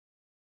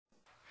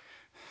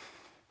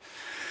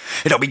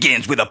It all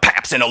begins with a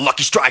paps and a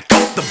lucky strike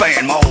up the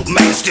van. My old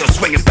man still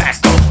swinging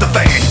back up the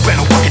van.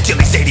 Gonna work until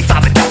he's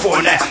 85 and down for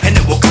an hour, and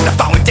then we'll cut the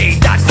following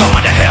day, gone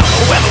to hell.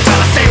 Oh well,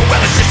 I say oh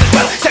well, it's just as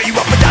well. Tell you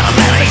up and down a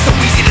ladder ain't so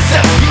easy to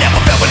sell. You never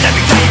fell, but let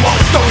me tell you all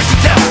the stories you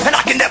tell, and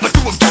I can never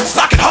do them justice,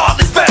 I can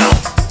hardly spell.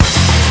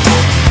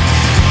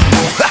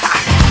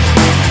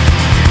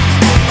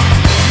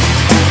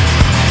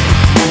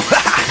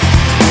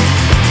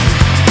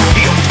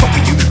 He always told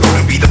me you were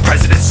gonna be the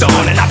president's son,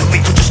 and I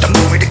believe for just a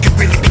moment it could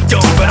really be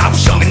done. But I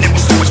was young and there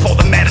was so much more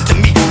that mattered to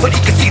me, but he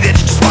could see that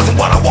it just wasn't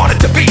what I wanted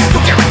to be.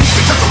 No guarantees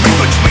we took a ring,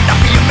 but you may not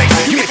be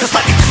amazed. You may feel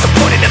slightly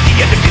disappointed at the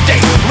end of your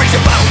day. Raise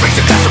your bottle, raise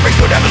your glass, or raise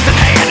whatever's in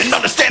hand, and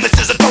understand this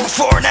is a toast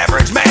for an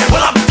average man.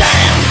 Well, I'm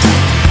damned.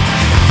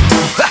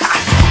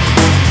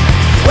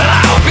 Well,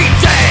 I'll be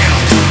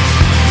damned.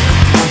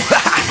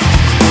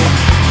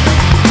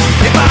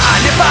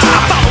 If I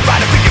follow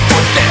right up in your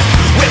footsteps,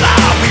 will I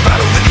be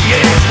right over the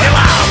edge? Will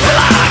I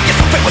get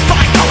some fame with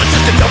flying colors,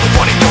 just another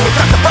one of yours,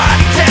 that's a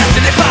sobriety test.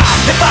 And if I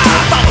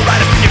follow right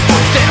up in your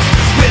footsteps,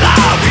 will I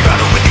be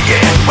right over the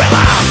edge? Will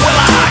I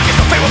get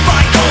some fame with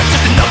flying colors,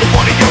 just another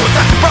one of yours,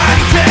 that's a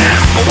sobriety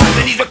test. My wife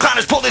and these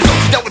recliners pull his own,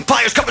 dealt with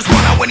pliers, covers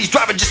one out when he's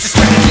driving just to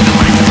strategy. The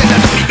money to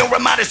doesn't need no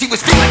reminders, he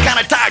was feeling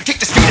kinda tired,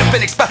 kicked his feet up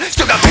and expired.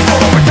 Still got paid for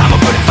overtime,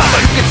 I'm good at five,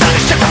 but who can sign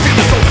his check? I feel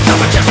this overtime,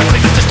 but just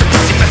like it's just a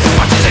depressing message.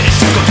 Watches and his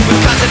shoes go to his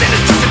closet and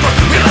his dressing room.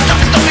 Realize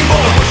nothing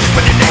more, the wishes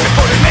when your name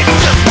reported. Maybe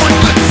just one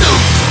good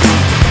suit,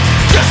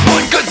 just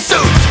one good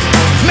suit.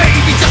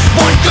 Maybe just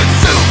one good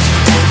suit,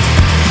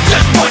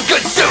 just one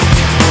good suit.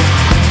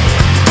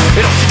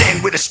 It all should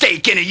end with a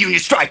stake and a union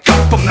strike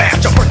up a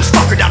match. I'll burn this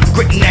fucker down to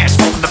grit and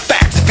asphalt for the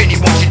facts. If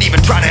anyone should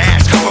even try to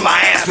ask, cover my